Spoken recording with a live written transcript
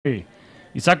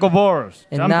IZAKO Boards.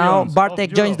 And now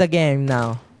Bartek joins the game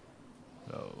now.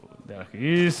 So there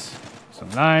he is. He's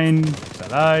online. He's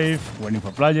alive. Waiting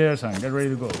for players and get ready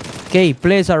to go. Okay,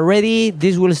 players are ready.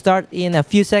 This will start in a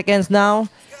few seconds now.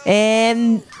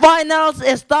 And finals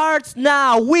starts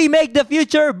now. We Make the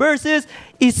Future versus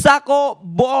IZAKO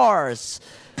Boards.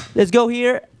 Let's go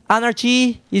here.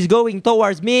 Anarchy is going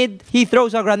towards mid. He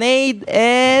throws a grenade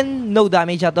and no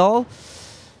damage at all.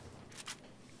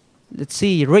 Let's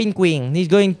see, Rain Queen. He's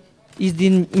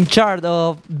in charge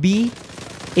of B,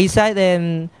 A side,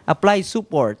 and apply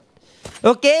support.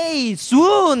 Okay,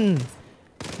 Swoon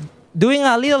doing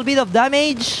a little bit of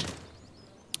damage.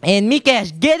 And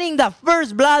Mikesh getting the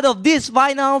first blood of this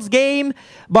finals game.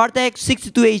 Bartek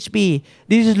 62 HP.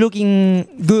 This is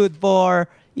looking good for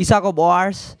IZAKO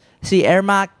Boards. See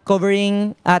Ermac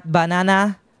covering at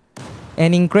Banana.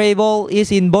 And Incredible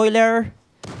is in Boiler.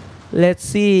 Let's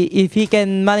see if he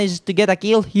can manage to get a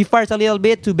kill. He fires a little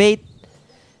bit to bait.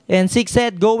 And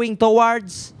Sixhead going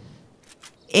towards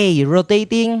A,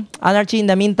 rotating. Anarchy in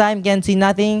the meantime can see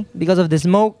nothing because of the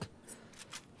smoke.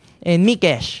 And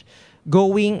Mikesh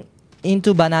going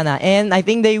into Banana. And I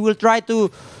think they will try to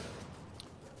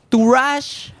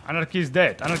rush. Anarchy is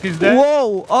dead. Anarchy is dead.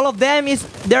 Whoa, all of them is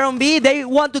there on B. They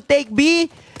want to take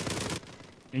B.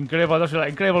 Incredible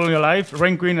on your life.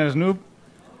 Rain Queen and Snoop.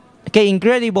 Okay,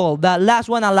 Incredible, the last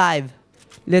one alive.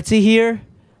 Let's see here.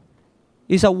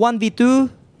 It's a 1v2.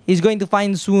 He's going to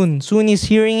find Soon. Soon is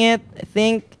hearing it, I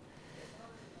think.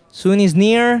 Soon is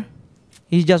near.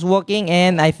 He's just walking,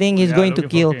 and I think he's going to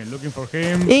kill. Looking for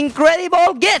him.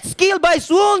 Incredible gets killed by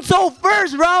Swoon. So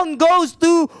first round goes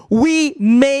to We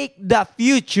Make the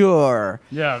Future.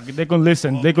 Yeah, they could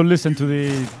listen. They could listen to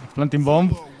the planting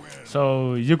bomb.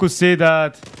 So you could see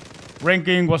that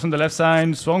Ranking was on the left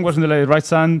side, Swan was on the right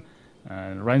side,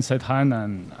 and right side hand,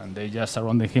 and they just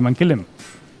surrounded him and kill him.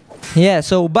 Yeah,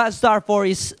 so bad start for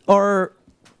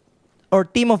our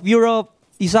team of Europe,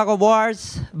 IZAKO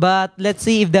Boards, but let's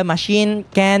see if the machine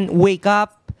can wake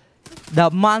up.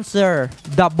 The monster,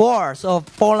 the boars of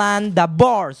Poland, the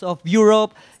boars of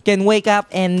Europe can wake up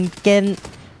and can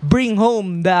bring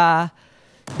home the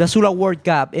Zula World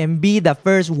Cup and be the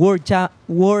first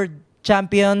world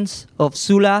champions of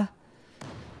Zula.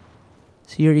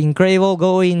 So you're Incredible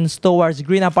going towards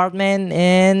green apartment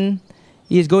and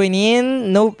he's going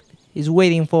in. Nope, he's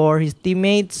waiting for his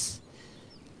teammates.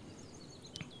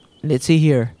 Let's see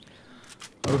here.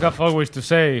 We have always to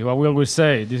say what we always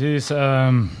say. This is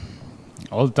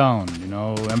Old Town, you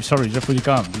know. I'm sorry, refugee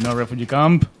camp. You know, refugee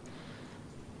camp.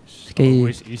 It's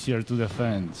always easier to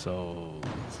defend. So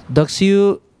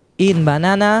Doxu in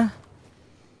Banana.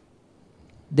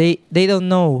 They don't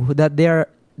know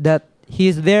that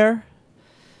he's there.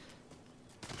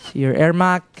 Here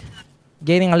Ermac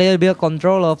getting a little bit of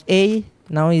control of A.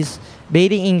 Now he's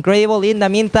baiting Incredible in the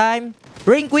meantime.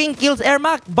 Rain Queen kills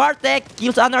Ermac. Bartek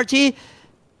kills Anarchy.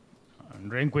 And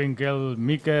Rain Queen killed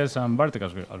Mikes and Bartek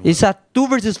as well. It's a 2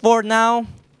 versus 4 now.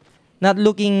 Not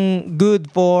looking good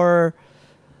for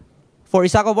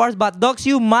IZAKO Boards, but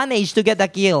Doxu managed to get a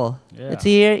kill. Yeah. Let's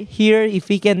see here if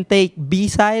he can take B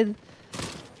side.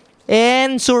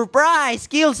 And surprise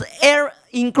kills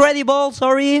Incredible,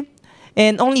 sorry.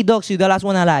 And only Doxu, the last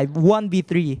one alive.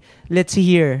 1v3. Let's see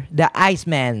here. The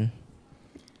Iceman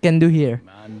can do here.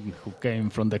 Man who came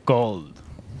from the cold.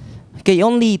 Okay,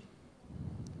 only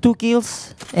 2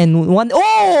 kills and 1.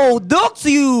 Oh,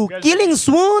 Doxu killing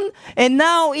Swoon. And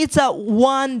now it's a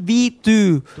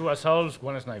 1v2. 2 assaults,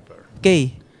 1 sniper.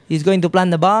 Okay, he's going to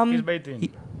plant the bomb. He's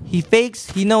baiting. He fakes.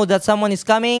 He knows that someone is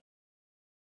coming.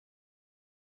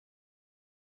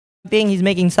 He's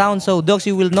making sound, so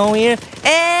Doxu will know here.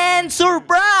 And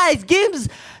surprise! Gives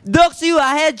Doxu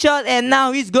a headshot, and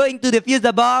now he's going to defuse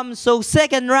the bomb. So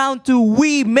second round to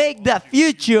We Make the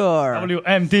Future.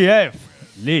 WMTF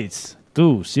leads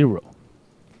 2-0.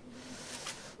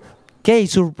 Okay,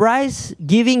 surprise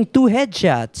giving 2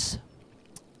 headshots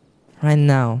right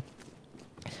now.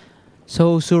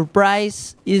 So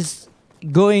surprise is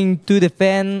going to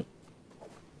defend.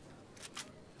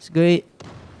 It's going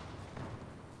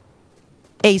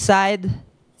A side,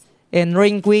 and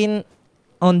Rain Queen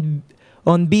on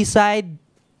B side,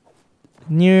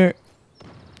 near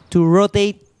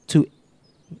rotating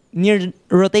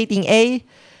A,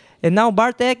 and now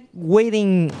Bartek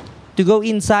waiting to go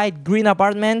inside green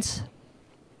apartments,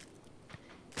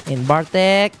 and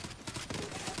Bartek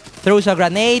throws a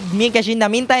grenade. Mikesh in the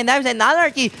meantime dives, and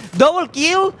Anarchy double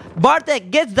kill.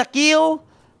 Bartek gets the kill.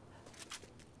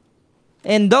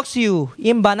 And Doxu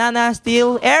in Banana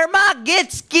still. Ermac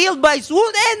gets killed by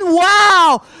Swoon. And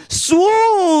wow!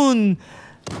 Swoon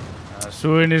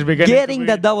Soon is beginning getting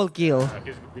the double kill.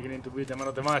 He's beginning to be the man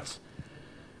of the match.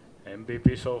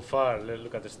 MVP so far. Let's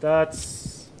look at the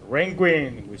stats. Rain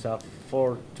Queen with a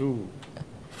 4-2.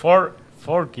 4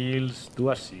 kills, 2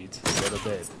 assists, 0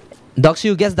 dead.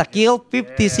 Doxu gets the kill.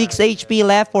 56 HP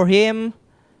left for him.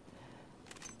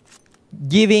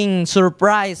 Giving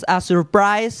surprise a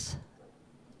surprise.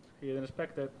 He didn't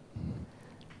expect it.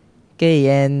 Okay,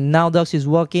 and now Doxu is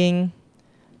walking.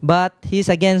 But he's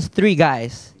against 3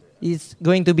 guys. It's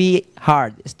going to be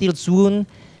hard. Still Swoon,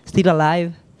 still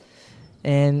alive.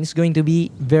 And it's going to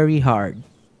be very hard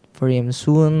for him.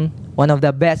 Swoon, one of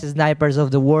the best snipers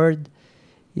of the world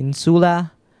in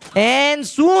Zula. And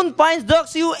Swoon finds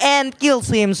Doxu and kills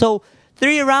him. So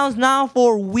 3 rounds now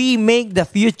for We Make the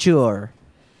Future.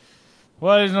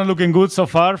 Well, it's not looking good so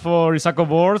far for IZAKO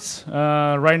Boards.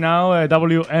 Right now,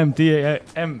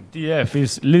 MTF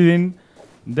is leading.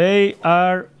 They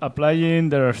are applying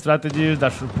their strategies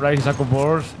that surprised IZAKO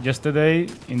Boards yesterday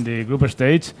in the group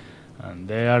stage, and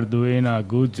they are doing a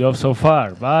good job so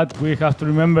far. But we have to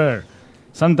remember,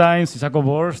 sometimes IZAKO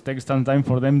Boards takes some time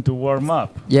for them to warm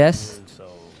up. Yes. So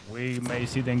we may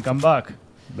see them come back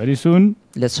very soon.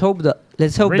 Let's hope that.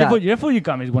 Refugee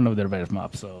Camp is one of their best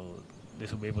maps, so they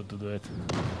should be able to do it.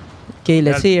 Okay,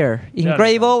 let's hear.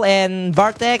 Incredible and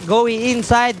Bartek going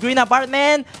inside green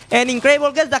apartment. And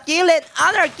Incredible gets the kill. And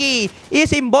Anarchy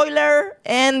is in boiler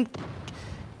and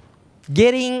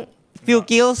getting few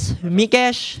kills.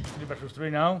 Mikesh. 3 versus 3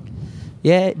 now.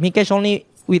 Yeah, Mikesh only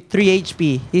with 3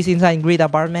 HP. He's inside green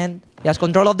apartment. He has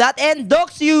control of that. And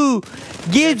Doxu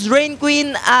gives Rain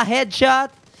Queen a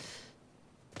headshot.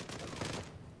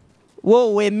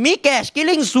 Whoa, and Mikesh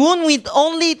killing Swoon with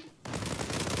only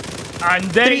and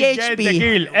they 3 get HP. the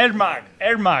kill.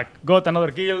 Ermac got another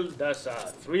kill. That's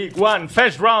a 3-1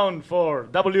 first round for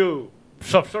for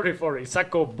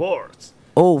IZAKO Boards.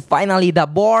 Oh, finally the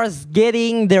Boars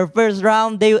getting their first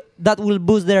round. That will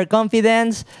boost their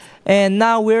confidence. And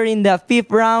now we're in the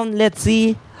 5th round. Let's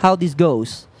see how this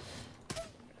goes.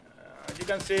 You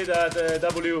can see that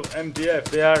WMTF,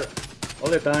 they are all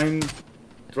the time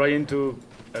trying to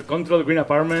control green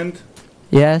apartment.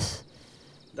 Yes.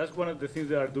 That's one of the things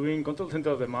they are doing, control center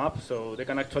of the map, so they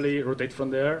can actually rotate from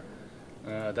there.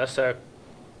 That's a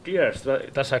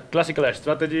classical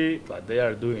strategy, but they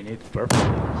are doing it perfectly.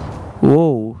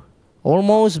 Whoa.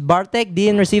 Almost Bartek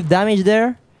didn't receive damage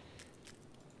there.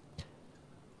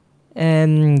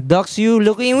 And Doxu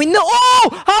looking with no. Oh!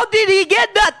 How did he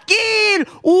get that kill?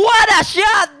 What a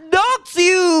shot!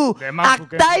 Doxu!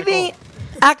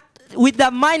 With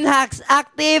the mine hacks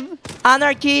active,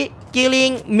 Anarchy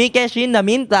killing Mikesh in the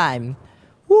meantime.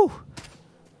 Woo.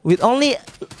 With only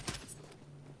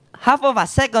half of a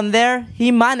second there,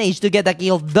 he managed to get a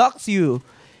kill. Doxu.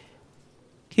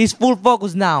 He's full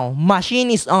focus now. Machine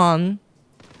is on.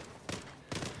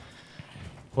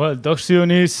 Well,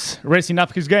 Doxion is raising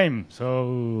up his game,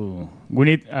 so we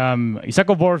need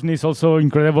IZAKO Boards needs also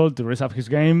Incredible to raise up his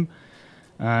game,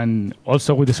 and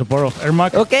also with the support of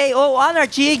Ermac. Okay, oh,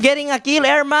 Anarchy getting a kill.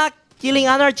 Ermac killing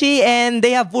Anarchy, and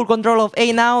they have full control of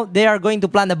A now. They are going to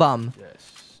plant the bomb.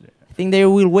 Yes. Yeah. I think they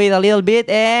will wait a little bit,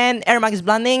 and Ermac is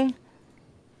planting.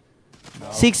 No.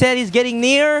 Sixhead is getting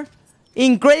near.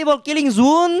 Incredible killing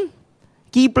Zoon.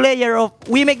 Key player of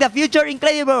We Make the Future.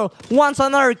 Incredible wants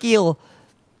another kill.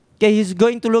 Okay, he's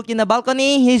going to look in the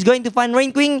balcony. He's going to find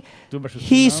Rain Queen.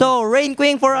 He saw Rain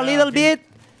Queen for a little bit.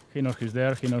 He knows he's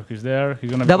there.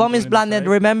 He's gonna. The bomb is planted.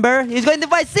 Remember, he's going to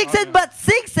fight Sixhead, but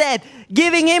Sixhead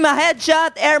giving him a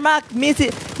headshot. Ermac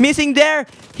missing there.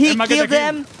 He killed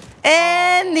them,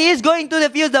 and he's going to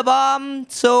defuse the bomb.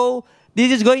 So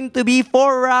this is going to be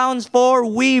 4 rounds for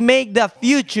We Make the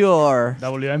Future.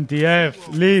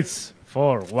 WMTF leads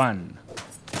 4-1.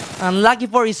 Unlucky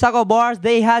for IZAKO Boards,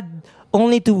 they had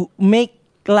only to make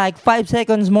like 5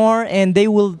 seconds more, and they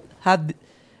will have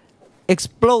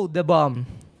explode the bomb.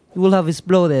 It will have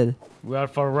exploded. We are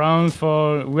 4 rounds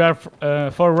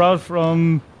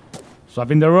from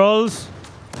swapping the roles.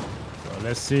 So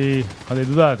let's see how they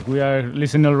do that. We are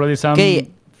listening already some.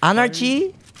 Okay,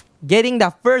 Anarchy getting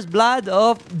the first blood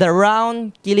of the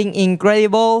round, killing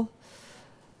Incredible,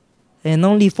 and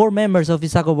only 4 members of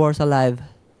IZAKO Boards alive.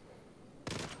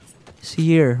 See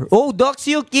here. Oh,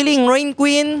 Doxu killing Rain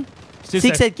Queen.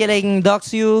 Sixhead killing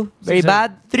Doxu. Very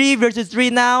bad. 3 versus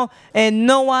 3 now. And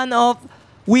no one of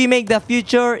We Make the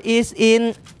Future is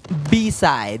in B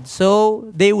side.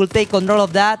 So they will take control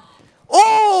of that.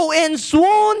 Oh, and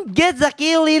Swoon gets the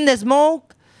kill in the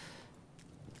smoke.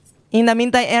 In the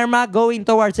meantime, Ermac going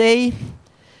towards A.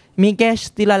 Mikesh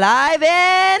still alive.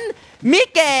 And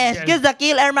Mikesh gets the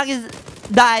kill. Ermac is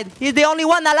died. He's the only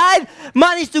one alive.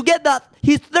 Managed to get that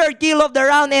his third kill of the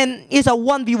round, and it's a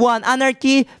 1v1.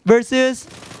 Anarchy versus...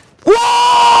 Whoa!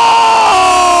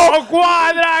 Oh,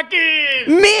 quadra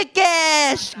kill!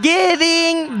 Mikesh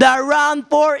getting the round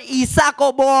for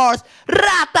IZAKO Boards.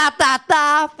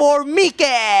 Ratatata for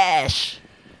Mikesh.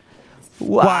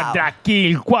 Wow. Quadra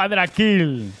kill, quadra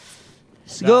kill.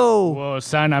 Let's go.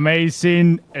 Was an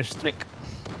amazing streak.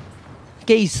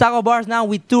 Okay, IZAKO Boards now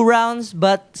with 2 rounds,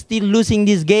 but still losing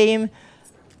this game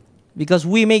because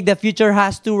We Make the Future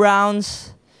has 2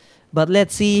 rounds. But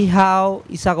let's see how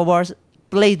IZAKO Boards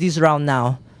plays this round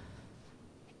now.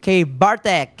 Okay,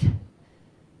 Bartek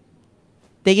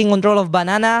taking control of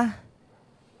Banana.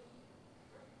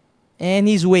 And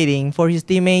he's waiting for his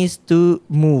teammates to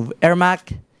move.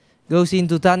 Ermac goes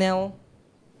into tunnel.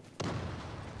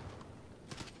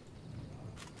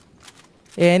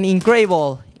 And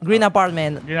Incredible, green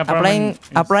apartment,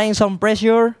 applying some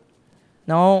pressure.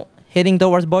 Now heading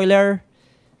towards boiler.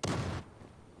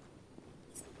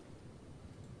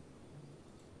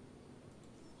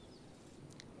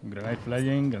 Grenade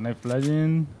flying, grenade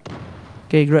flying.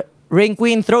 Okay, Rain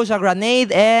Queen throws a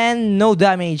grenade and no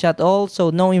damage at all, so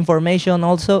no information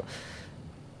also.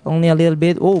 Only a little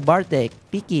bit. Oh, Bartek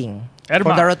peeking. For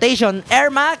the rotation,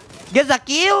 Ermac gets a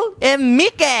kill and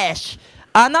Mikesh.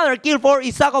 Another kill for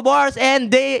IZAKO Boards,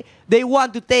 and they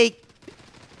want to take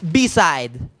B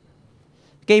side.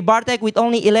 Okay, Bartek with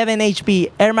only 11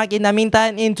 HP. Ermac in the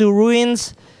meantime into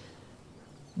ruins.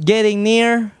 Getting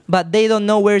near, but they don't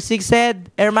know where Six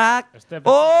head. Ermac.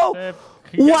 Oh!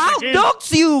 Wow,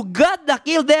 Doxu got the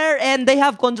kill there, and they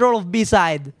have control of B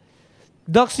side.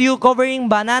 Doxu covering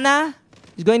Banana.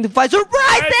 He's going to fight.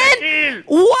 Surprise! And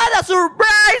what a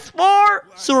surprise for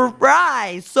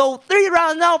Surprise! So 3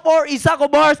 rounds now for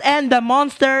IZAKO Boards, and the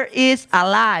monster is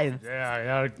alive.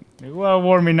 Yeah, they were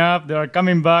warming up. They are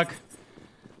coming back.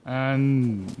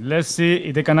 And let's see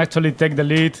if they can actually take the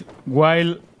lead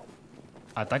while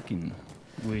attacking,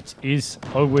 which is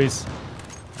always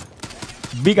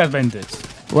big advantage.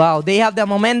 Wow, they have the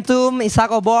momentum.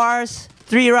 IZAKO Boards,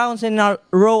 3 rounds in a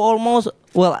row almost.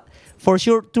 Well, for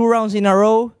sure 2 rounds in a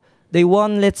row. They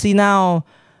won. Let's see now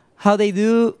how they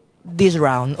do this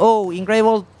round. Oh,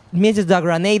 Incredible misses the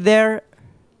grenade there.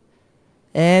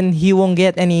 And he won't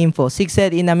get any info. Six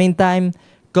head in the meantime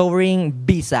covering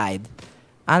B side.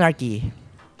 Anarchy.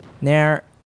 Near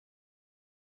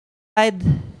side.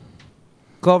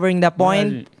 Covering the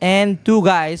point. And 2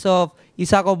 guys of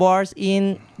IZAKO Boards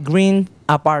in green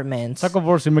apartments. IZAKO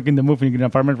Boards is making the move in green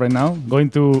apartment right now. Going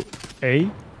to A.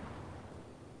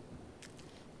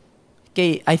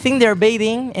 Okay, I think they're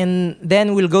baiting, and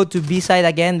then we'll go to B side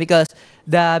again because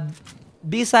the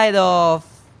B side of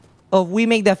We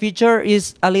Make the Future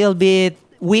is a little bit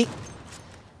weak.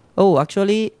 Oh,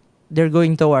 actually, they're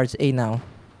going towards A now.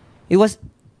 It was,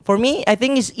 for me, I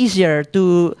think it's easier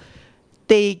to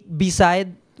take B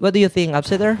side. What do you think,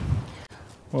 Upsetter?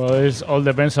 Well, it all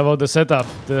depends about the setup,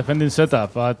 the defending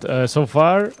setup. But so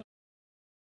far,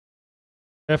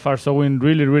 F are showing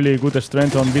really good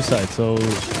strength on B side. So.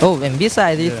 Oh, and B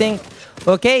side, you think?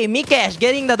 Okay, Mikesh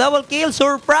getting the double kill.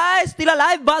 Surprise, still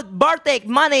alive, but Bartek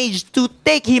managed to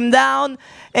take him down.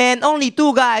 And only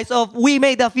 2 guys of We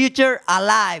Make the Future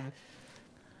alive.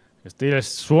 Still,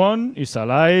 Swan is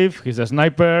alive. He's a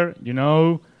sniper, you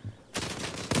know.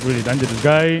 Really dangerous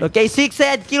guy. Okay, Six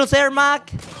head kills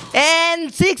Ermac.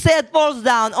 And Six head falls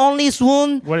down. Only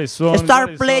Swoon, what is Swan? star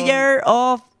player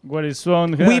of What is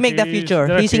Swan? We Make the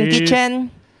Future. He's in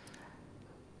kitchen.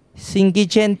 He's in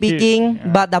kitchen picking,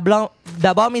 but the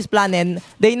bomb is planted.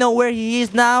 They know where he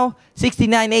is now.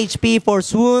 69 HP for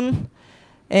Swoon.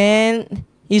 And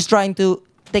he's trying to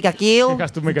take a kill. He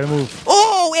has to make a move.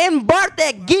 Oh, and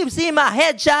Bartek gives him a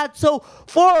headshot. So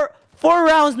 4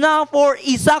 rounds now for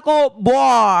IZAKO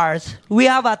Boards. We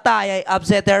have a tie,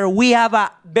 Upsetter. We have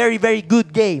a very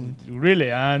good game.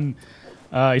 Really, and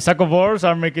IZAKO Boards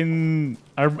are making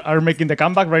the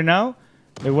comeback right now.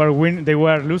 They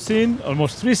were losing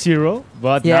almost 3-0,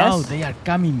 but now they are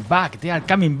coming back. They are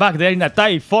in a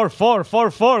tie,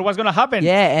 4-4. What's gonna happen?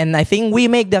 Yeah, and I think We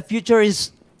Make the Future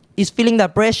is feeling the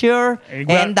pressure,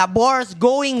 and the Boards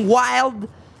going wild.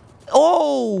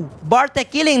 Oh,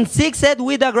 Bartek killing Six head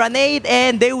with a grenade,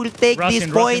 and they will take this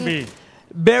point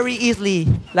very easily.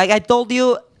 Like I told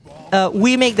you,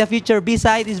 We Make the Future B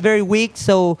side is very weak,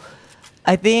 so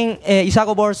I think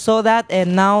IZAKO Boards saw that,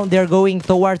 and now they're going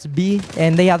towards B,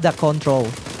 and they have the control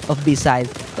of B side.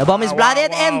 The bomb is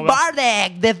planted, and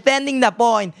Bartek defending the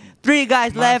point. 3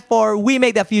 guys left for We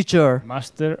Make the Future.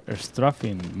 Master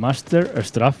Straffing.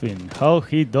 How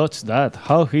he dodged that?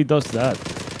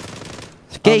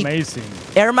 Okay. Amazing.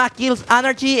 Ermac kills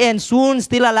Anarchy, and Swoon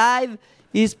still alive.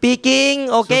 He's peeking.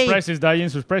 Okay. Surprise is dying.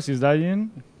 Surprise is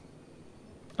dying.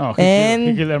 Oh,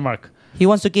 he killed Ermac. He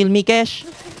wants to kill Mikesh.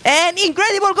 And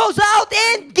Incredible goes out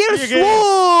and kills Again.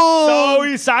 Swoon. So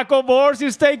IZAKO Boards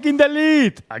is taking the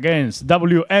lead against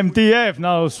WMTF.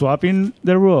 Now swapping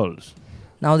the roles.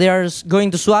 Now they are going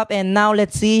to swap, and now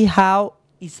let's see how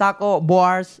IZAKO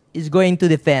Boars is going to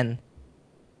defend.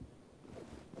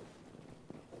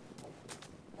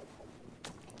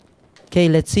 Okay,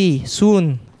 let's see.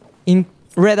 Soon in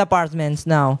red apartments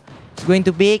now. He's going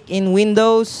to pick in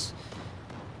windows.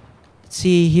 Let's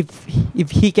see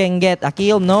if he can get a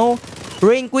kill. No.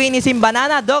 Rain Queen is in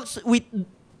banana. Dogs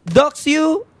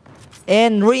you,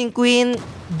 and Rain Queen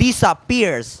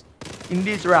disappears in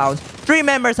this round. 3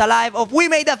 members alive of We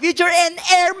Made the Future, and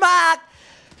Ermac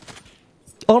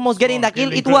almost getting the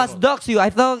kill. It was Doxu. I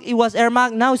thought it was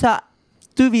Ermac. Now it's a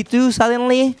 2v2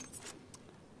 suddenly.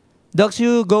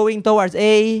 Doxu going towards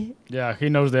A. Yeah, he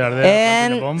knows they are there.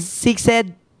 And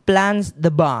Sixhead plants the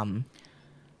bomb.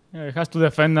 Yeah, he has to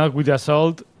defend now with the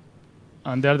assault.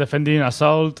 And they are defending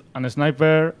assault and a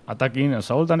sniper, attacking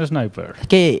assault and a sniper.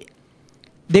 Okay.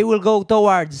 They will go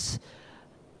towards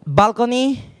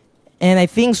balcony. And I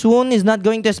think Swoon is not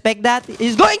going to expect that.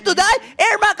 He's going to die.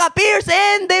 Ermac appears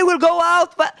and they will go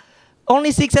out. But only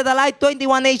Sixhead alive,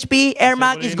 21 HP.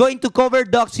 Ermac is going to cover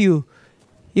Doxu.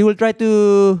 He will try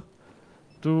to...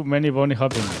 Too many bunny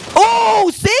hopping.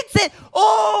 Oh, Sixhead!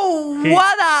 Oh,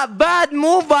 what a bad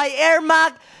move by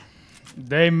Ermac.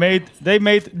 They made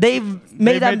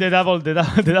the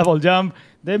double jump.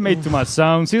 They made too much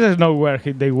sound. Sixhead know where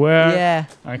they were. Yeah.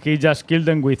 And he just killed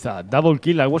them with a double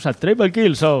kill. It was a triple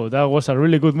kill, so that was a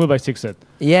really good move by Sixhead.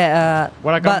 Yeah.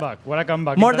 What a comeback. What a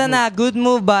comeback. More than a good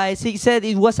move by Sixhead,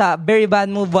 it was a very bad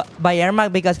move by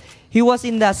Ermac because he was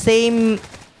in the same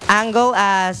angle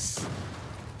as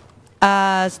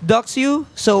Doxu.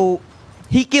 So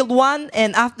he killed one,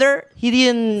 and after he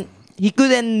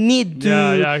couldn't need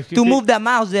to move the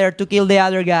mouse there to kill the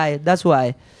other guy. That's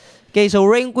why. Okay, so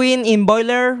Rain Queen in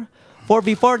boiler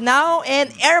 4v4 now, and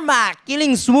Ermac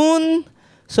killing Swoon.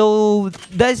 So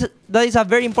that is a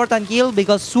very important kill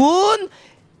because Swoon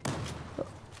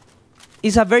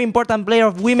is a very important player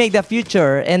of We Make the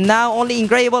Future. And now only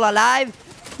Incredible alive.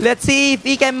 Let's see if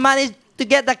he can manage to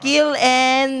get the kill,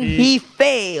 and he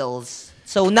fails.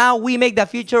 So now We Make the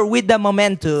Future with the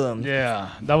momentum.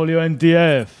 Yeah,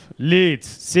 WNTF leads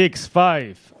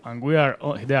 6-5, and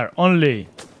they are only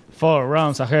 4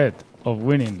 rounds ahead of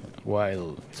winning,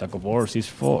 while IZAKO Boards is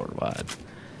 4. But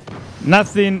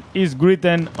nothing is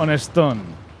written on a stone.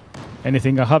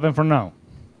 Anything can happen from now.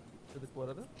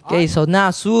 Okay, so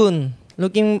now Swoon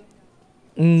looking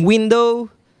in window.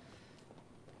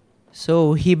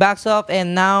 So he backs up,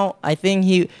 and now I think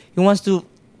he wants to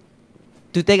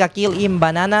take a kill in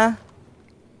banana.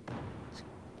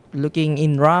 Looking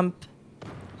in ramp.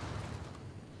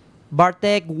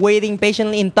 Bartek waiting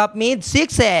patiently in top mid.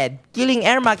 Sixhead killing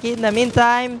Ermac in the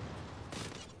meantime.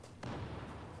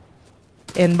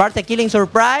 And Bartek killing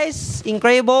Surprise.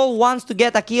 Incredible wants to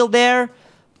get a kill there.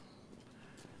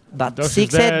 But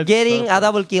Sixhead getting a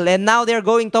double kill. And now they're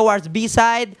going towards B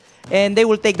side. And they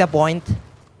will take the point.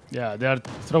 Yeah, they are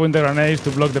throwing the grenades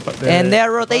to block the and they're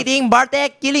rotating.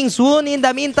 Bartek killing Swoon in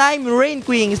the meantime. Rain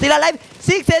Queen still alive.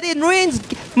 Sixhead in ruins.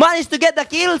 Managed to get the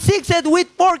kill. Sixhead with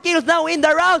 4 kills now in the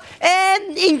round.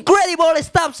 And Incredible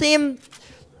stops him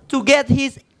to get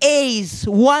his ace.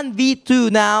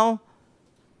 1v2 now.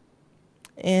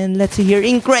 And let's see here.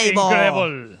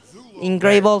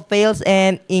 Incredible fails,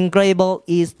 and Incredible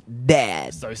is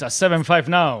dead. So it's a 7-5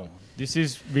 now. This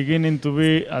is beginning to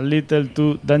be a little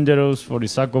too dangerous for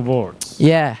IZAKO Boards.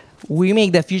 Yeah, We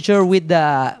Make the Future with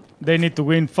the... They need to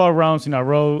win 4 rounds in a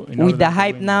row. With the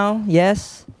hype now,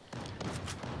 yes.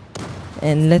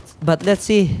 And let's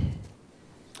see.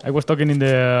 I was talking in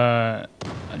the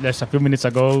just a few minutes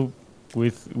ago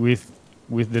with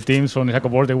the teams from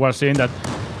IZAKO Boards. They were saying that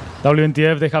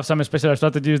WNTF, they have some special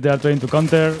strategies they are trying to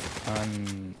counter.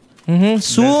 And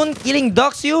Soon killing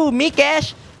Doxu,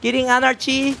 Mikesh killing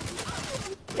Anarchy.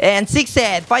 And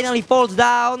Sixhead finally falls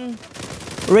down.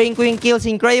 Rain Queen kills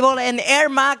Incredible, and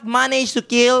Ermac managed to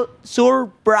kill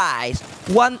Surprise.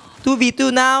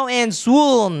 2v2 now, and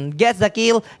Swoon gets the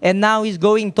kill, and now he's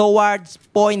going towards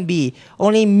point B.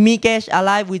 Only Mikesh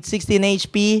alive with 16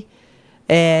 HP,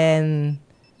 and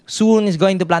Swoon is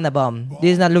going to plant a bomb.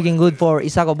 This is not looking good for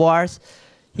IZAKO Boards.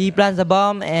 He plants the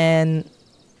bomb, and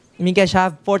Mikesh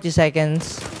have 40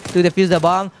 seconds to defuse the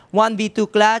bomb.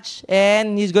 1v2 clutch,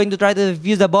 and he's going to try to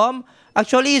defuse the bomb.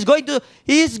 Actually, he's going to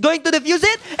defuse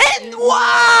it, and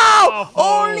wow!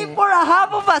 Only for a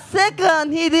half of a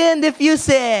second, he didn't defuse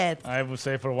it. I would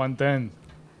say for 110.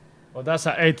 Oh, that's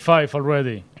a 8-5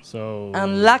 already. So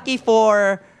Unlucky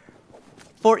for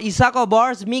IZAKO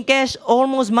BOARS, Mikesh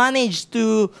almost managed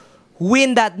to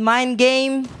win that mind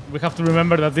game. we have to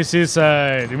remember that this is,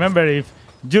 remember, if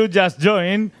you just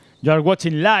joined, you are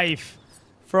watching live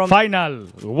From final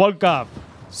World Cup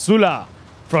Zula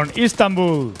from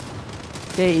Istanbul.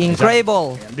 okay,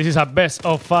 incredible. This is a best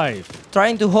of 5.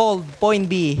 Trying to hold point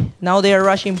B. Now they are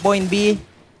rushing point B.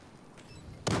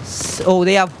 So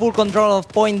they have full control of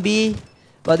point B,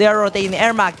 but they are rotating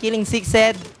Ermac, killing Sixed.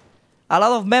 A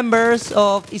lot of members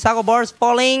of IZAKO BOARS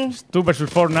falling. It's 2 versus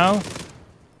 4 now.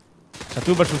 It's a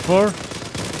 2 versus 4.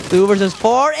 2 versus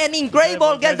 4, and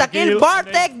incredible gets the kill.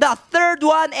 Bartek, the third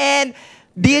one, and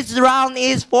this round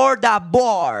is for the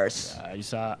Boars.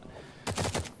 It's a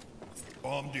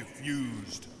Bomb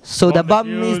defused. So the Bomb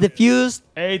bomb is defused.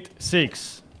 defused.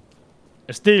 8-6.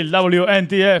 Still,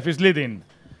 WNTF is leading.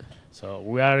 So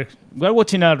we are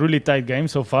watching a really tight game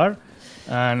so far,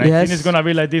 and I Yes. think it's gonna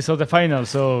be like this of the final.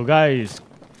 So guys,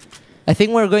 I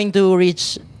think we're going to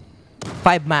reach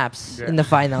 5 maps in the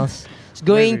finals. It's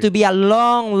going Maybe. to be a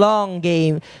long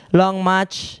game, long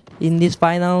match in these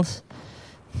finals.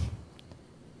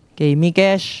 Okay,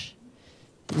 Mikesh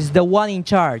is the one in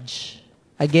charge.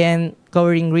 Again,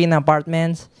 covering green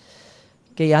apartments.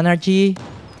 Okay, Anarchy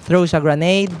throws a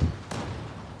grenade.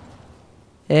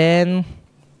 And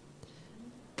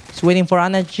he's waiting for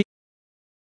Anarchy.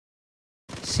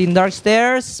 Seen Dark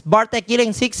Stairs. Bartek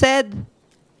killing Sixed.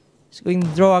 He's going to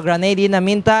throw a grenade in the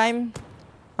meantime.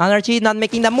 Anarchy not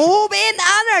making the move, and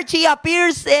Anarchy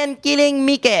appears and killing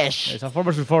Mikesh. it's a 4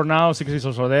 versus 4 now. 6 is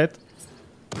also dead.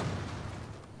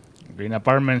 Green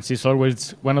apartments is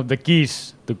always one of the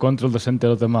keys to control the center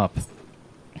of the map.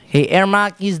 Hey,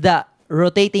 Ermac is the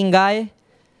rotating guy.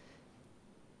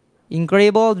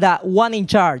 Incredible, the one in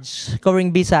charge,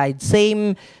 covering B side.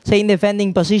 Same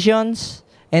defending positions.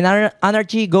 And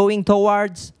Anarchy going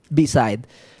towards B side.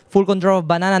 Full control of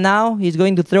Banana now. He's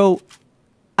going to throw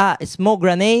a smoke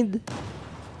grenade.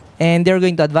 And they're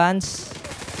going to advance.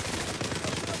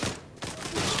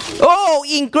 Oh,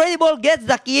 Incredible gets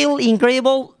the kill.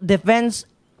 Incredible defense,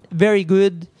 very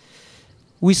good.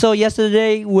 We saw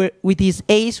yesterday with his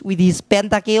ace, with his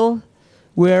pentakill,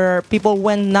 where people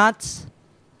went nuts.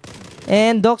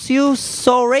 And Doxiu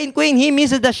saw Rain Queen, he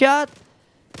misses the shot.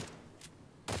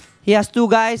 He has 2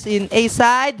 guys in A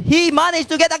side. He managed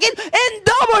to get a kill and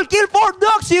double kill for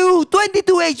Doxiu.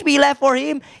 22 HP left for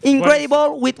him.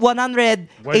 Incredible with 100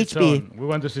 Wait, HP. Son. We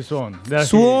want to see Son. There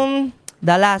Soon,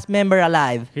 the last member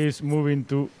alive. he's moving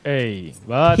to A,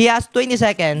 but He has 20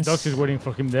 seconds. Dox is waiting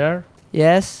for him there.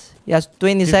 Yes, he has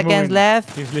 20 He's seconds moving.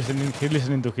 left. He's listening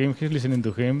to him. He's listening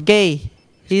to him. Okay,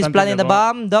 he's planting the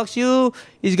bomb. Doxiu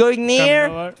is going Coming near.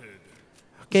 over.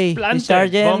 Okay, he's Planted.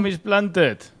 charging. Bomb is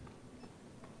planted.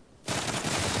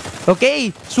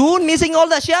 Okay, Soon missing all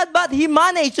the shot, but he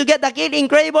managed to get the kill.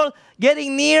 Incredible,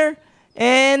 getting near.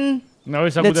 And Now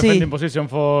it's a good let's see. defending position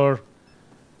for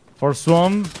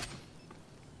Swan.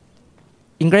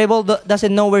 Incredible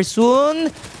doesn't know where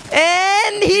Soon.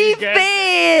 And he gets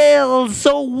fails.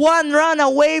 So 1 run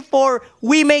away for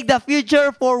We Make the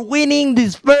Future for winning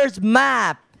this first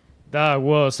map. That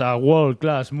was a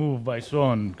world-class move by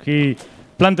Swan. He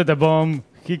planted the bomb.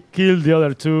 He killed the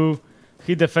other 2.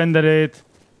 He defended it.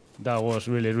 That was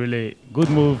really, really good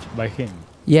move by him.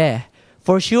 Yeah,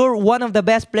 for sure, one of the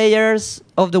best players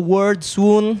of the world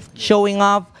soon, showing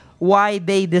off why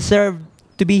they deserve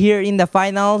to be here in the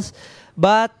finals.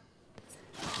 But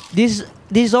this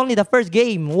is only the first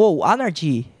game. Whoa,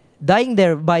 Anarchy dying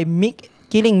there by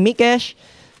killing Mikesh.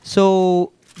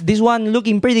 So this one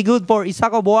looking pretty good for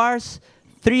IZAKO BOARS.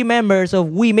 3 members of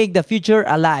We Make the Future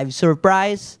alive.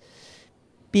 Surprise.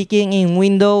 Peeking in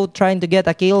window, trying to get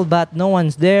a kill, but no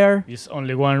one's there. It's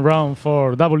only 1 round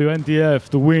for WNTF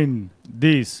to win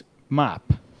this map.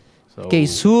 So Okay,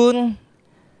 Soon,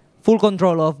 full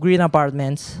control of green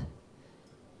apartments.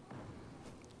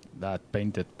 that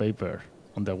painted paper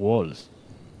on the walls.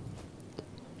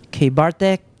 Okay,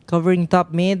 Bartek covering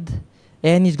top mid.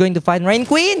 And he's going to find Rain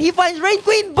Queen. He finds Rain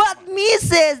Queen, but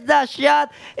misses the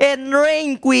shot. And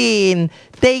Rain Queen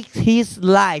takes his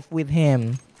life with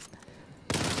him.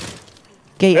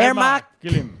 Okay, Ermac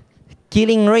kill him.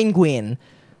 killing Rain Queen.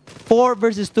 4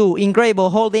 versus 2.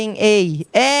 Incredible holding A.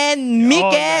 And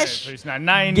Mikesh It's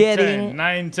 9-10. getting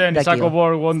 9-10. the kill. IZAKO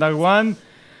BOARS won that one.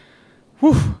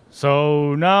 Whew.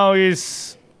 So now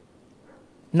is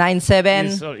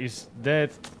 9-7. is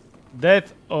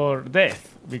death or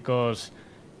death, because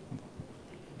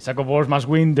IZAKO BOARS must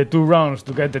win the 2 rounds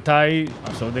to get the tie,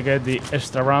 so they get the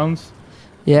extra rounds.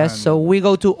 Yes, And- so we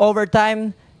go to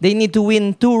overtime. They need to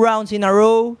win 2 rounds in a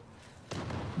row.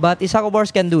 But IZAKO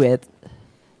Boards can do it.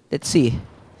 Let's see.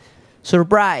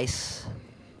 Surprise.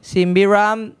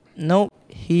 Simbiram, no,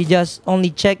 he just only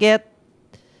checked it.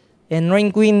 And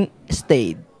Rain Queen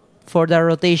stayed for the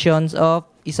rotations of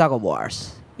IZAKO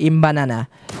Boards in banana.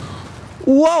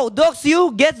 Whoa,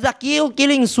 Doxu gets the kill,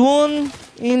 killing Swoon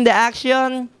in the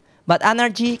action. But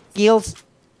Anarchy kills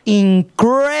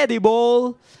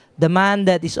Incredible, the man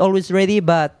that is always ready,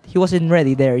 but he wasn't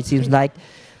ready there, it seems like.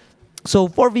 So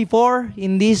 4v4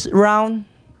 in this round.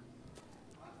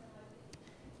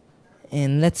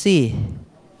 And let's see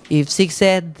if Sixed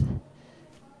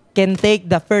can take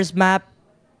the first map.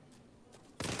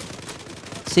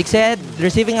 Sixed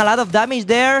receiving a lot of damage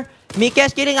there.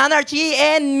 Mikesh killing Anarchy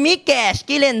and Mikesh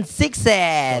killing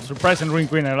Sixed. Surprise and Ring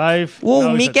Queen alive.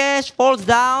 Whoa, Mikesh falls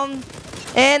down.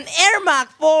 And Ermac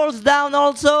falls down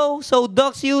also. So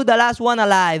Doxu, the last one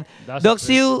alive.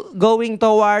 Doxu going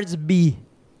towards B.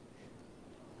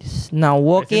 Now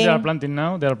walking. I think they are planting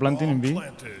now. They are planting in B.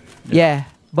 Yeah.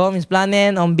 Bomb is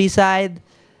planting on B side.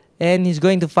 And he's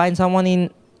going to find someone in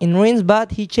ruins,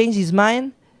 but he changed his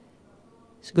mind.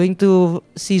 He's going to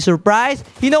see Surprise.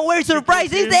 He knows where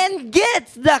Surprise is and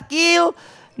gets the kill.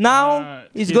 Now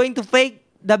he's going to fake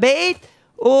the bait.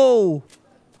 Oh,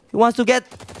 he wants to get...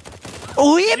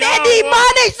 Oh, he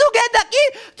managed to get the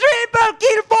kill! Triple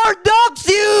kill for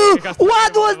Doxu!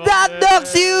 What was that,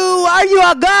 Doxu? Are you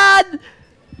a god?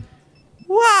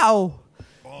 Wow!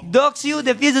 Doxu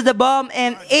defuses the bomb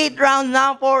and 8 rounds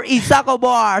now for IZAKO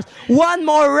Boards. One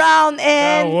more round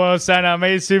and... That was an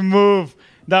amazing move.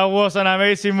 That was an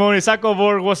amazing move. IZAKO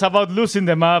Boards was about losing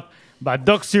the map. But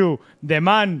Doxu, the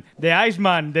man, the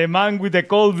Iceman, the man with the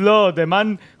cold blood, the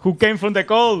man who came from the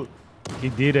cold. He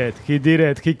did it. He did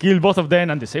it. He killed both of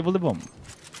them and disabled the bomb.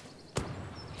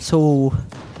 So,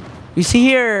 you see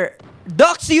here,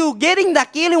 Doxu getting the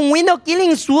kill in window,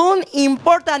 killing Swoon.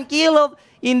 Important kill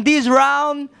in this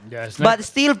round. Yes, but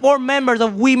still 4 members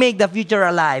of We Make the Future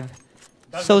alive.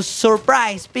 So,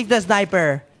 Surprise picked the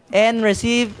sniper and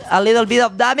received a little bit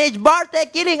of damage.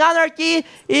 Bartek killing Anarchy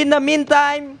in the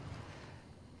meantime.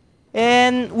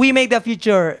 And We Make the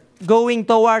Future going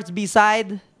towards B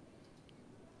side.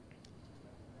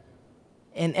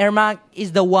 And Ermac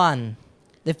is the one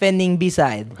defending B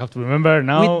side. We have to remember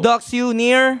now, with Doxu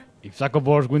near. if IZAKO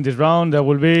Boards win this round, there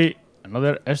will be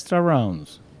another extra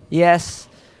rounds. Yes.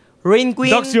 Rain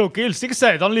Queen. Doxu kills Sixed,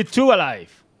 only 2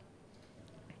 alive.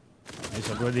 He's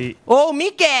already... Oh,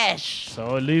 Mikesh!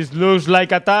 So this looks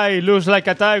like a tie,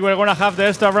 We're going to have the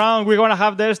extra round. We're going to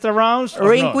have the extra rounds.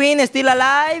 Rain Queen is still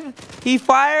alive. He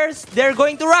fires. They're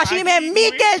going to rush him. And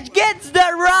Mikesh gets the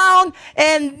round.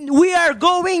 And we are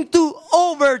going to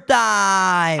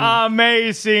overtime.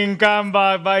 Amazing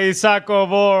comeback by IZAKO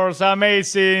Boards.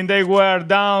 Amazing. They were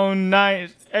down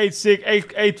 8-6,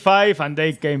 8-5, and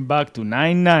they came back to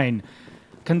 9-9.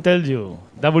 Can tell you,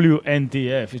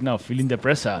 WNTF is now feeling the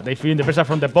pressure. They feeling the pressure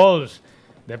from the Poles,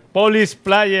 the Polish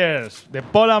players, the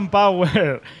Poland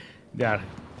power. They are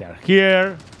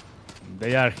here.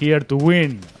 They are here to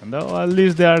win. And at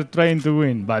least they are trying to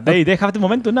win. But they have the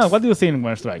momentum now. What do you think,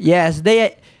 One Strike? Yes,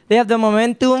 they have the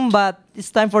momentum, but it's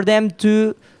time for them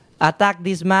to attack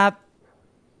this map.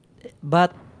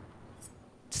 But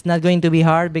it's not going to be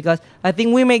hard because I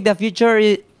think We Make the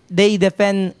Future. They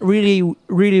defend really,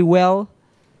 really well.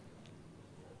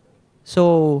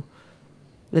 So,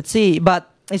 let's see. But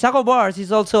IZAKO Boards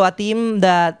is also a team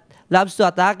that loves to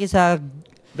attack.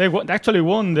 They actually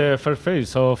won the first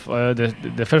phase of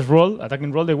the first role,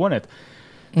 attacking role. They won it.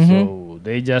 So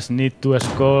they just need to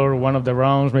score one of the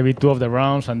rounds, maybe 2 of the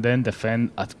rounds, and then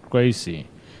defend as crazy.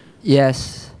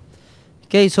 Yes.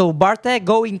 Okay, so Bartek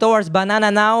going towards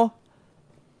Banana now.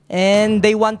 And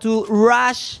they want to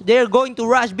rush. They're going to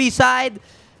rush B side.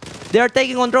 They're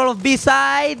taking control of B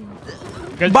side.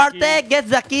 Bartek gets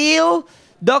the kill.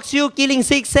 Doxu killing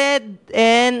Sixed.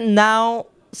 And now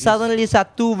suddenly it's a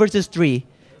 2 versus 3.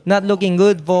 Not looking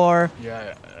good for...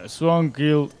 Yeah, Swan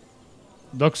kill.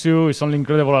 Doxu is only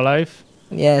Incredible alive.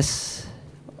 Yes.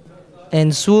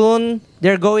 And soon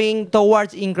they're going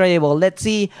towards Incredible. Let's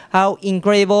see how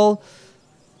Incredible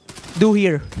do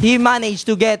here. He managed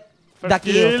to get the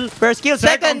kill. First kill,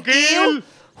 second kill.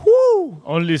 Woo!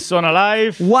 Only Son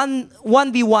alive.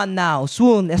 1v1 now.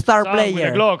 Soon, a star player. With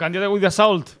the Glock and the other with the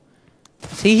Assault.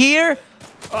 See here?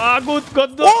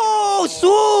 Good. Oh,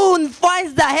 Soon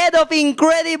finds the head of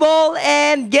Incredible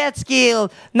and gets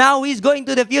killed. Now he's going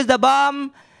to defuse the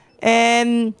bomb.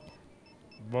 And...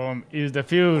 bomb is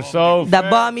defused. So the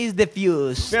bomb is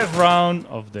defused. First round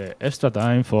of the extra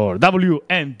time for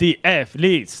WNTF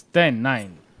leads 10-9.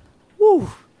 Woo.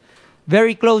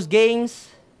 Very close games.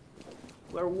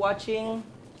 We're watching.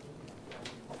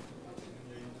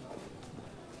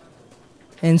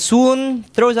 And soon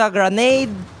throws a grenade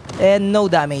and no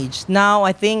damage. Now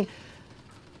I think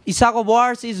IZAKO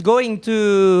Boards is going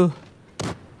to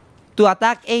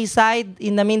attack A side.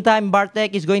 In the meantime,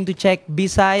 Bartek is going to check B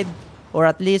side, or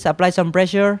at least apply some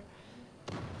pressure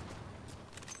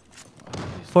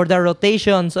for the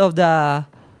rotations of the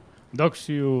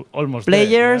Doxu almost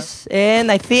players. dead, yeah?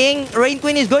 And I think Rain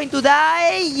Queen is going to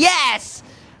die. Yes!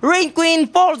 Rain Queen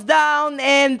falls down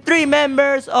and 3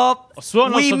 members of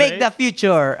Swan We also Make dead. the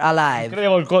Future alive.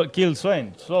 Incredible kill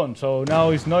Swan. So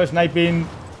now it's no sniping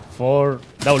for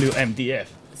WMTF.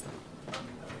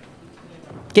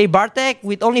 Okay, Bartek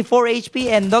with only 4 HP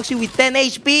and Doxy with 10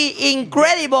 HP.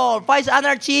 Incredible! Finds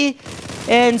Anarchy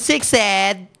and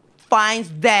Sixhead finds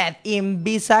death in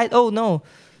B side. Oh no.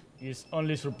 He's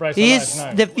only surprised. He's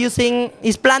defusing,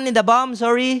 he's planting the bomb,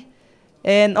 sorry.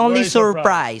 And only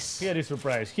surprise. Here is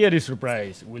surprise. Here is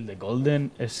surprise. With the golden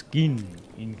skin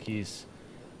in his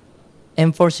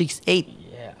M468.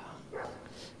 yeah.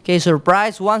 Okay,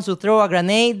 surprise wants to throw a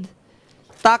grenade.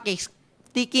 Tuck is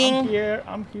I'm ticking. here.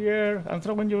 I'm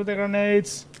throwing you the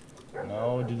grenades.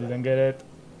 No, you didn't get it.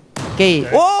 Okay.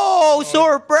 Oh,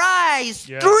 surprise!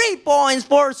 Yeah. 3 points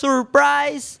for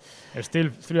surprise. Still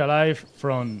 3 alive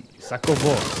from IZAKO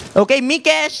Boards. Okay,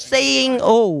 Mikesh saying,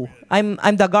 "Oh, I'm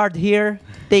the guard here.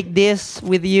 Take this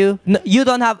with you. No, you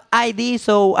don't have ID,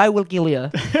 so I will kill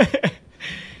you."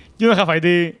 You don't have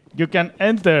ID. You can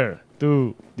enter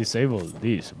to disable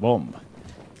this bomb,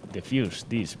 defuse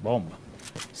this bomb.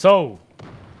 So,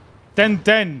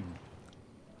 10-10.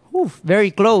 Oof,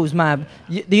 very close map.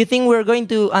 Do you think we're going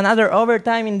to another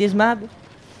overtime in this map?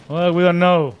 Well, we don't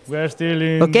know. We are still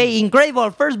in. Okay, incredible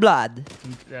first blood.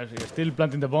 They are still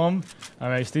planting the bomb.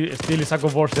 And still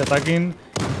IZAKO Boards attacking.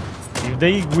 If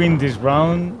they win this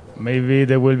round, maybe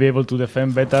they will be able to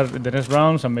defend better in the next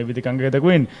rounds, and maybe they can get the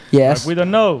win. Yes. But we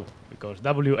don't know because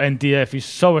WNTF is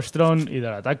so strong,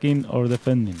 either attacking or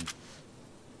defending.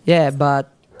 Yeah,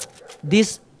 but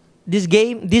this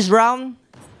round,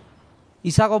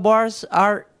 IZAKO Boards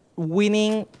are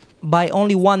winning by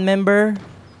only 1 member.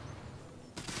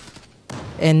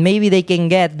 And maybe they can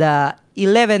get the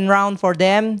 11th round for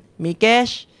them.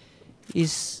 Mikesh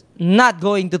is not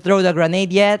going to throw the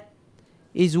grenade yet.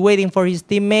 He's waiting for his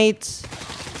teammates.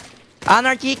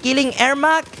 Anarchy killing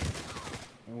Ermac.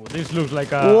 Oh, this looks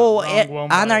like a Whoa, round one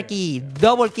by- Anarchy.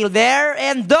 Double kill there.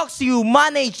 And Doxu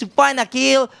managed to find a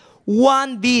kill.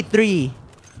 1v3.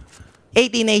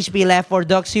 18 HP left for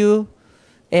Doxu.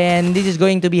 And this is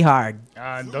going to be hard.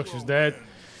 And Dox is dead.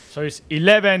 So it's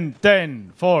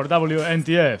 11-10 for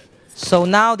WNTF. So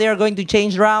now they are going to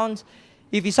change rounds.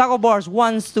 If IZAKO Boards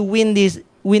wants to win this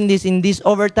in this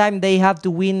overtime, they have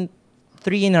to win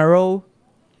 3 in a row.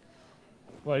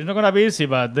 Well, it's not gonna be easy,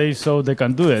 but they showed they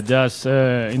can do it just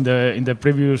in the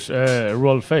previous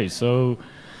roll phase. So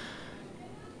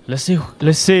let's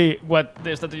see what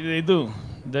the strategy they do.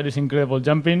 There is incredible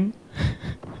jumping.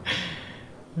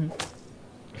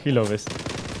 He loves it.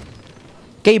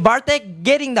 Okay, Bartek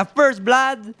getting the first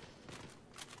blood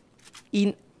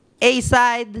in A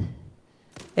side,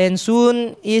 and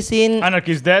soon is in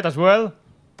Anarchy is dead as well.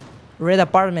 red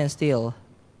apartment still.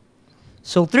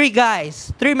 So 3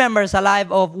 guys, 3 members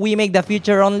alive of We Make the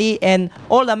Future only, and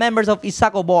all the members of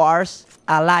IZAKO Boards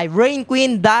alive. Rain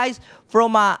Queen dies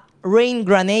from a rain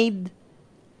grenade.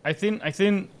 I think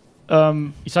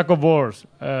IZAKO Boards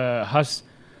has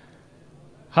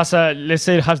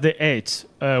the edge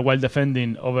while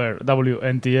defending over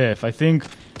WNTF. I think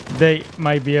they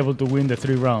might be able to win the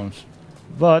 3 rounds,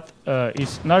 but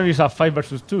now it's a 5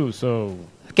 versus 2. So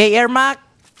Okay, Ermac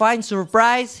finds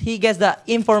surprise. He gets the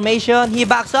information. He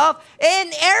backs up,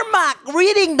 and Ermac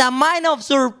reading the mind of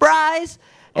surprise,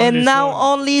 and Only now Soon.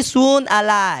 only Soon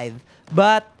alive.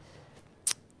 But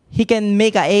he can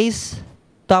make a ace.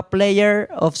 Top player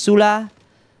of Zula.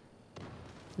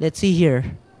 Let's see here.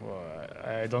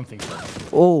 I don't think so.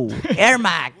 Oh,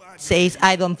 Ermac says,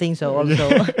 I don't think so also.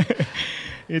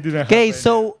 It didn't Okay, happen.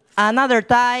 so another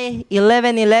tie,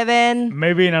 11-11.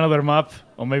 Maybe in another map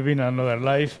or maybe in another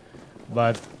life,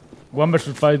 but 1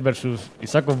 versus 5 versus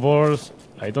IZAKO Boards,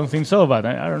 I don't think so, but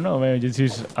I don't know. Maybe this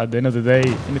is at the end of the day,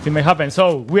 anything may happen.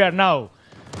 So we are now.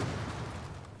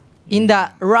 In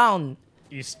the round,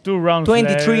 It's 2 rounds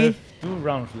 23. left. 2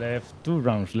 rounds left. 2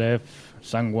 rounds left.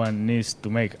 Someone needs to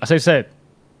make. As I said,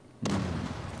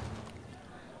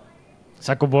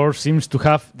 IZAKO Boards seems to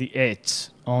have the edge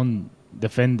on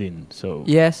defending. So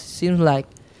yes, seems like.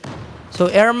 So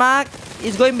Ermac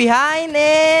is going behind,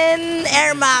 and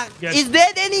Ermac Yes. is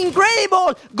dead, and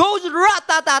incredible goes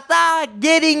ratatata,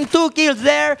 getting 2 kills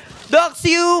there.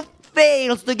 Doxu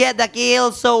fails to get the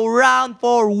kill, so round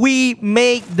 4, We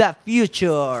Make the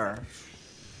Future.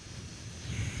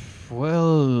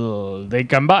 Well, they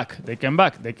came back. They came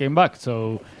back. They came back.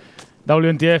 So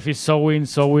WNTF is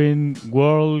showing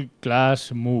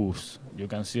world-class moves. You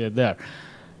can see it there.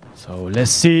 So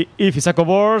let's see if IZAKO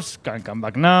Boards can come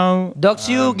back now.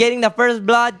 Doxu getting the first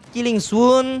blood, killing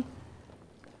Swoon.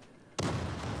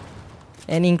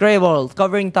 And Incredible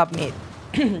covering top mid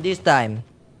this time.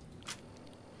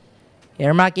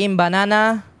 Ermac in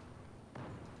banana.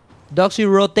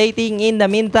 Doxu rotating in the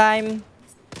meantime.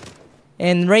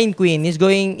 And Rain Queen is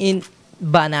going in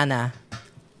banana,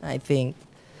 I think.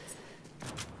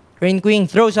 Rain Queen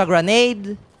throws a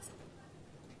grenade.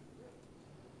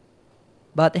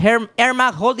 But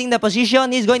Ermac holding the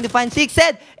position. He's going to find Sixed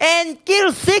and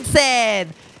kill Sixed.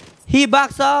 He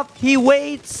backs up, he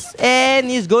waits, and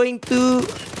he's going to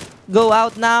go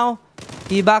out now.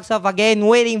 He backs up again,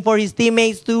 waiting for his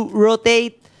teammates to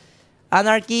rotate.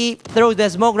 Anarchy throws the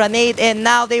smoke grenade, and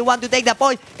now they want to take the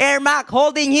point. Ermac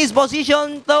holding his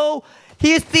position, though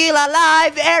he's still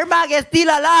alive. Ermac is still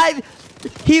alive.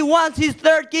 He wants his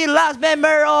third kill. Last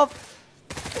member of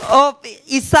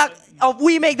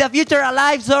We Make the Future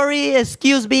alive. Sorry,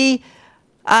 excuse me.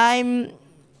 I'm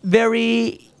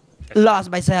very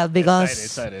lost myself because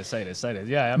excited.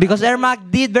 Yeah, because Ermac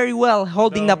did very well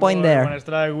holding the point there.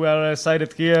 We are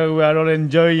excited here. We are all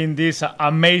enjoying this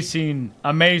amazing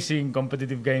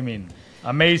competitive gaming.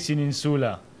 Amazing in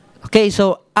Zula. Okay,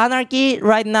 so Anarchy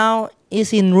right now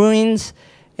is in ruins,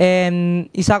 and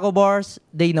IZAKO Boards,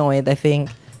 they know it, I think.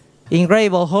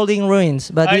 Incredible holding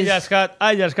ruins, but I just had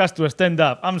to stand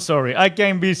up. I'm sorry, I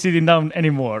can't be sitting down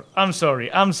anymore. I'm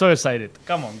sorry, I'm so excited.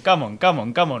 Come on.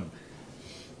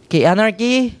 Okay,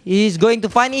 Anarchy is going to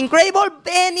find Incredible,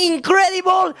 and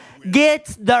Incredible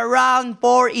gets the round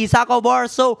for IZAKO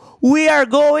Boards. So we are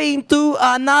going to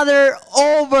another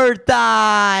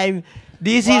overtime.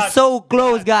 This is so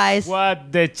close, guys.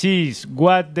 What the cheese.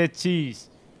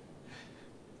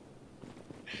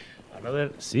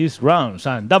 Another 6 rounds,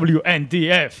 and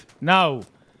WNTF now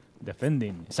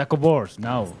defending. IZAKO Boards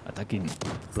now attacking,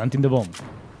 planting the bomb.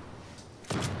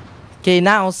 Okay,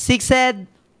 now Sixed,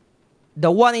 the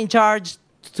one in charge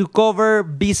to cover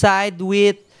B-side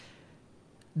with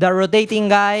the rotating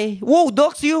guy. Whoa,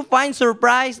 Doxu finds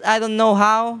surprise. I don't know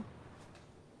how,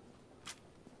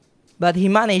 but he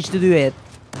managed to do it.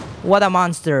 What a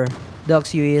monster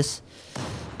Doxu is.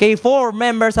 Okay, 4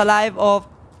 members alive of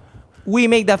We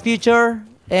Make the Future,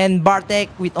 and Bartek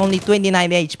with only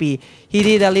 29 HP. He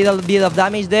did a little bit of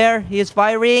damage there. He's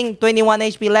firing, 21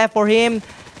 HP left for him,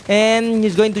 and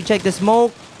he's going to check the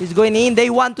smoke. He's going in. They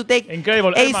want to take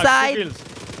Incredible. A side.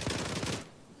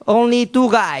 Only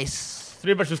 2 guys.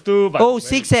 3 versus 2. But oh,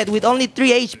 Sixed with only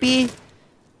 3 HP.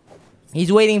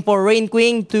 He's waiting for Rain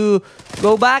Queen to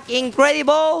go back.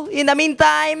 Incredible. In the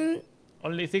meantime,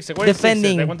 only 6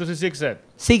 defending. I want to see Sixed.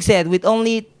 Sixed with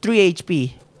only 3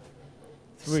 HP.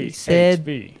 3 Sixed.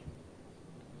 HP.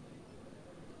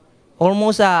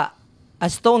 Almost a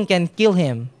stone can kill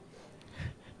him.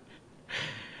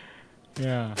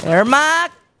 Yeah.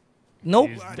 Ermac.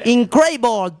 Nope.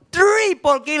 Incredible.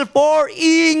 Triple kill for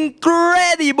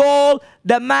Incredible.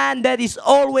 The man that is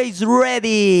always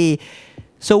ready.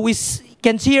 So we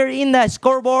can see here in the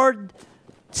scoreboard,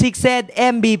 Sixed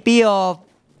MVP of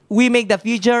We Make the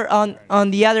Future. On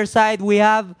the other side, we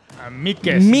have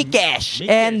Mikesh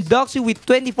and Doxy with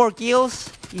 24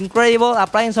 kills. Incredible,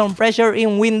 applying some pressure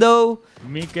in window.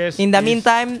 In the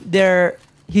meantime,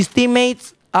 his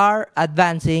teammates are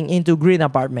advancing into green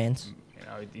apartments.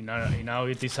 Now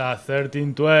it is a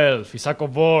 13-12.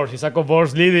 IZAKO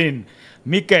Boards leading.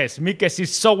 Mikesh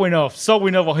is showing off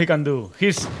what he can do.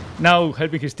 He's now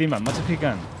helping his team as much as he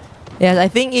can. Yes, I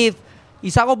think if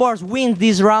IZAKO Boards wins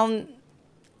this round,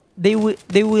 they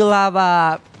will have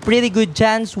a pretty good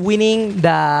chance winning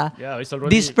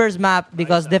this first map,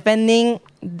 because defending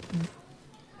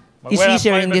is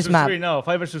easier in this map.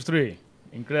 5 versus 3.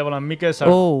 Incredible and Mikesh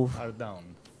are down.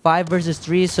 5 versus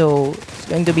 3, so it's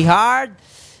going to be hard.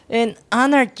 And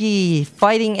Anarchy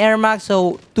fighting Ermac,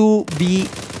 so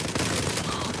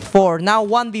 2v4. Now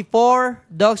 1v4.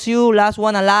 Doxu, last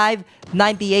one alive,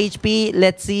 90 HP.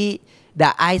 Let's see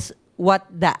what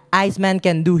the Iceman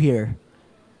can do here.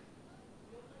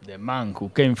 The man who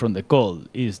came from the cold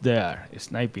is there,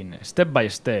 sniping step by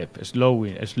step,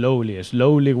 slowly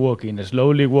walking,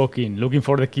 looking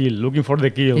for the kill.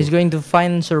 He's going to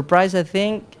find surprise, I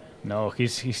think. No,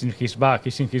 he's in his back.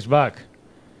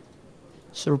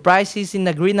 Surprise is in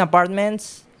the green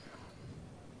apartments.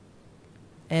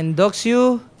 And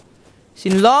Doxu is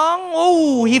in long.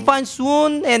 Oh, he finds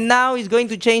Swoon, and now he's going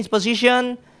to change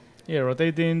position. Yeah,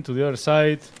 rotating to the other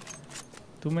side.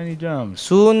 Too many jumps.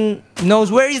 Swoon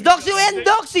knows where is Doxu, and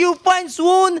Doxu finds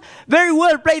Swoon. Very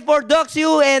well played for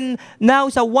Doxu, and now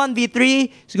it's a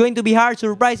 1v3. It's going to be hard.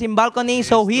 Surprise in balcony,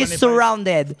 so he's 25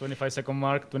 surrounded. 25-second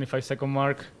mark. 25-second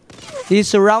mark. He's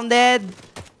surrounded.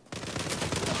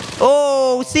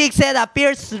 Oh, Six Head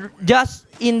appears just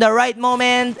in the right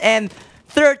moment, and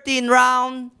 13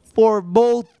 round for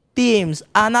both teams.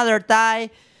 Another tie,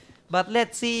 but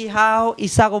let's see how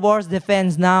IZAKO Boards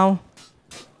defends now.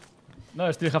 No,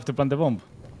 I still have to plant the bomb.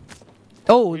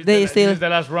 Oh, they This still... is the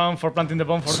last round for planting the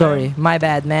bomb for Sorry, them. my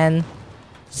bad, man.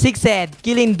 Six Head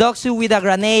killing Doxu with a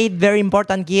grenade. Very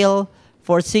important kill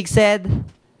for Six Head.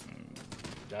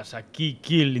 That's a key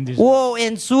kill in this. Whoa,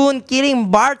 and soon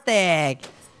killing Bartek.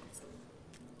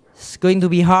 It's going to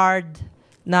be hard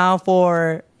now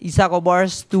for IZAKO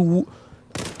Boards to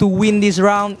win this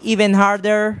round even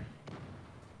harder.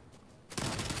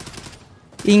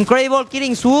 Incredible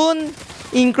killing Swoon.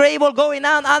 Incredible going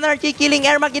on. Anarchy killing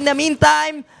Ermac in the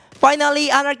meantime.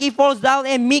 Finally, Anarchy falls down,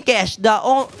 and Mikesh,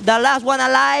 the last one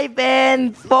alive,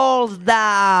 and falls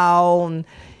down.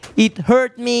 It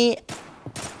hurt me.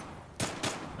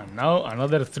 And now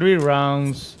another 3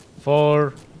 rounds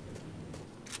for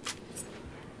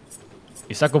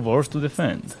IZAKO Boards to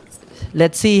defend.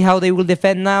 Let's see how they will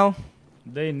defend now.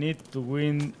 They need to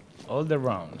win all the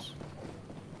rounds.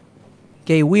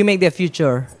 Okay, we make the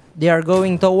future. They are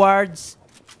going towards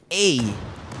A.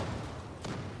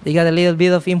 They got a little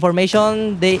bit of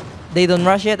information. They don't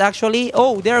rush it actually.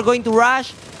 Oh, they are going to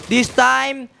rush. This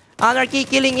time, Anarchy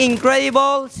killing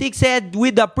Incredible. Six Head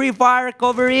with the pre-fire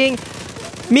covering.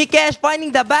 Mikesh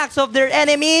finding the backs of their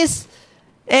enemies.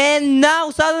 And now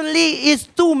suddenly it's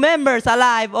 2 members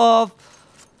alive of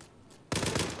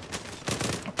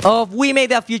We Make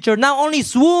the Future. Now only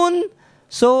Swoon.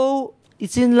 So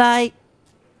it seems like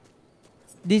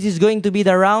this is going to be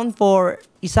the round for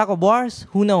IZAKO Boards.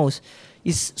 Who knows?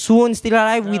 Is Swoon still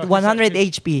alive with 100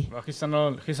 HP? Well, he's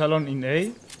alone in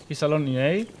A. He's alone in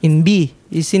A. In B.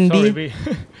 He's in Sorry, B. B.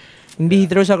 In B, he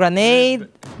throws a grenade.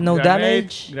 No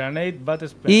damage. Grenade, but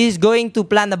spent. He's going to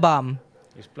plant a bomb.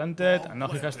 He's planted, and now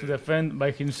he has to defend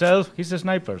by himself. He's a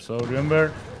sniper, so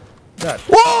remember that.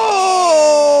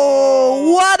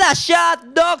 Whoa! What a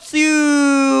shot,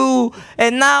 Doxu!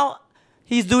 And now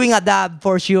he's doing a dab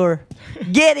for sure.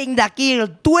 Getting the kill.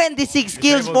 26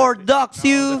 kills for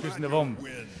Doxu. Defusing the bomb.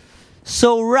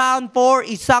 So round 4,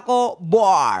 IZAKO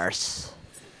Boards.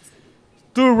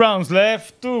 2 rounds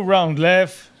left. 2 rounds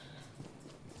left.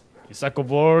 IZAKO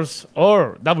Boards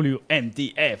or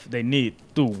WMTF, they need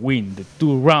to win the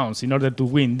 2 rounds in order to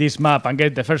win this map and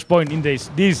get the first point in this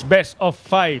best of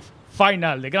 5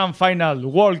 final, the grand final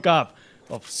World Cup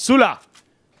of Zula.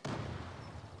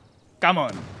 Come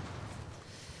on.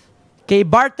 Okay,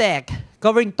 Bartek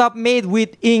covering top mid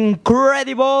with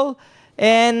Incredible.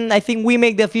 And I think We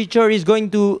Make the Future is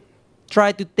going to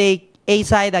try to take A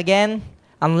side again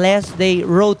unless they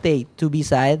rotate to B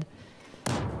side.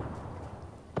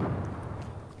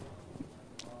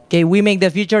 Okay, We Make the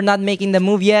Future not making the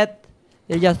move yet.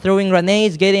 They're just throwing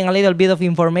grenades, getting a little bit of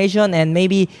information, and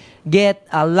maybe get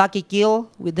a lucky kill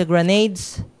with the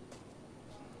grenades.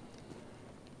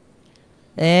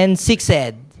 And Six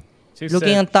Head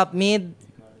looking on top mid.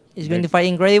 Is going to fight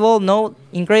Incredible. No,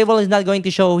 Incredible is not going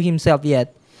to show himself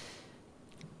yet.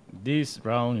 This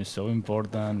round is so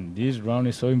important. This round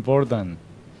is so important.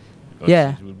 Because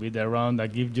Yeah. it will be the round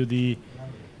that gives you the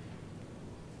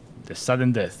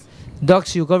sudden death.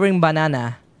 Doxu covering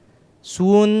Banana.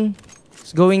 Swoon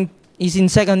is in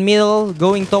second middle,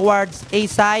 going towards A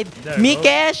side. There you go.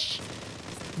 Mikesh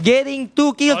getting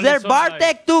 2 kills Only there. Swoon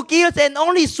Bartek 2 kills, and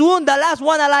only Swoon, the last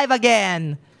one alive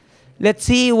again. Let's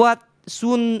see what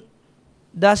Swoon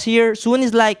does here. Swoon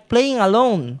is like playing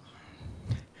alone.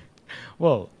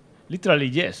 Well, literally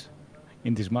yes,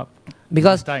 in this map.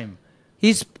 Because This time.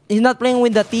 he's not playing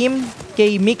with the team.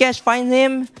 Okay, Mikesh finds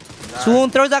him. Swoon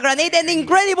throws a grenade, and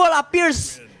Incredible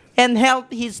appears and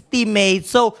helps his teammates.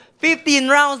 So 15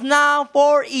 rounds now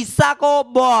for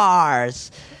IZAKO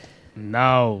Boards.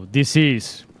 Now this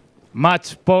is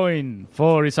match point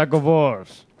for IZAKO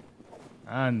Boards.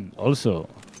 And also,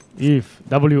 if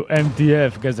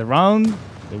WMTF gets the round,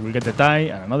 they will get the tie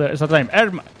and another extra time.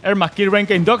 Ermac kill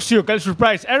Renken, Doxu, kill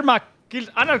Surprise. Ermac kills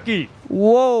Anarchy.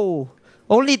 Whoa.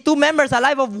 Only 2 members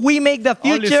alive of We Make the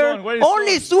Only Future. Swoon. Where is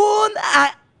Only Swoon.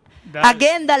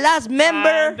 Again, the last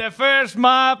member. And the first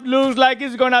map looks like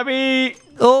it's gonna be.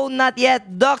 Oh, not yet.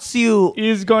 Doxu.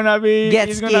 It's gonna be.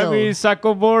 Gets It's gonna be killed.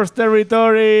 IZAKO Boards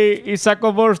territory.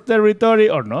 IZAKO Boards territory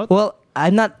or not? Well,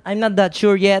 I'm not that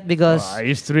sure yet because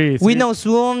It's 3. we know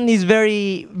Swoon is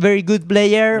very good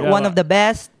player, Yeah, one but of the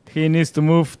best. he needs to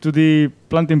move to the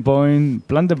planting point,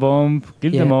 plant the bomb,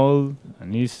 kill them Yeah. all,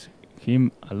 and it's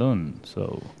him alone.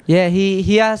 So Yeah,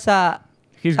 he has a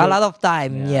got- lot of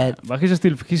time yet. but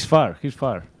he's far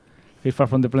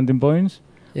from the planting points.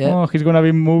 Yeah. Oh, he's gonna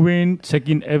be moving,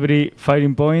 checking every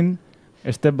firing point,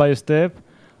 step by step.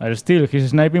 And still, he's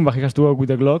sniping, but he has to work with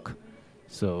the Glock.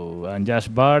 So, and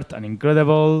just Bart, an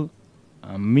incredible,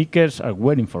 and Mikkers are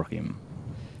waiting for him.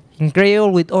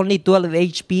 Incredible with only 12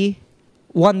 HP.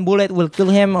 One bullet will kill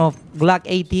him of Glock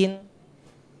 18.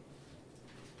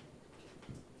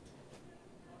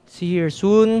 See here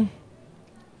soon.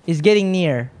 He's getting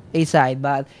near A side,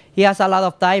 but he has a lot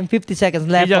of time. 50 seconds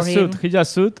left for him. He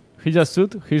just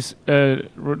shoot. He's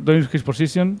doing his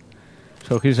position.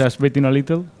 So he's just waiting a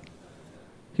little.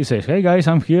 He says, hey guys,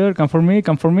 I'm here. Come for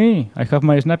me. I have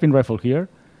my sniping rifle here.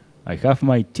 I have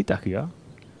my cheetah here.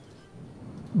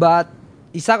 But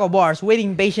IZAKO Boards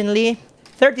waiting patiently.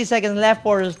 30 seconds left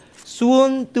for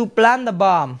Soon to plant the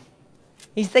bomb.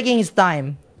 He's taking his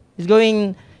time. He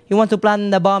wants to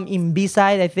plant the bomb in B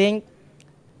side, I think.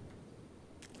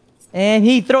 And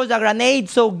he throws a grenade,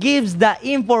 so gives the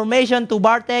information to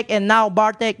Bartek, and now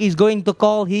Bartek is going to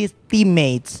call his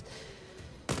teammates.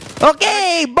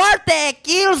 Okay, Bartek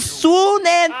kills Soon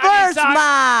and first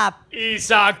map.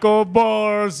 IZAKO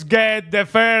Boards get the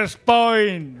first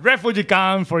point. Refugee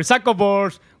camp for IZAKO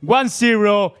Boards.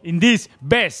 1-0 in this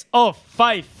best of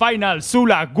 5 final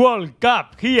Zula World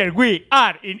Cup. Here we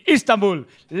are in Istanbul,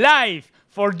 live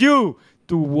for you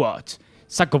to watch.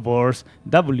 IZAKO Boards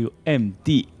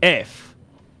WMTF.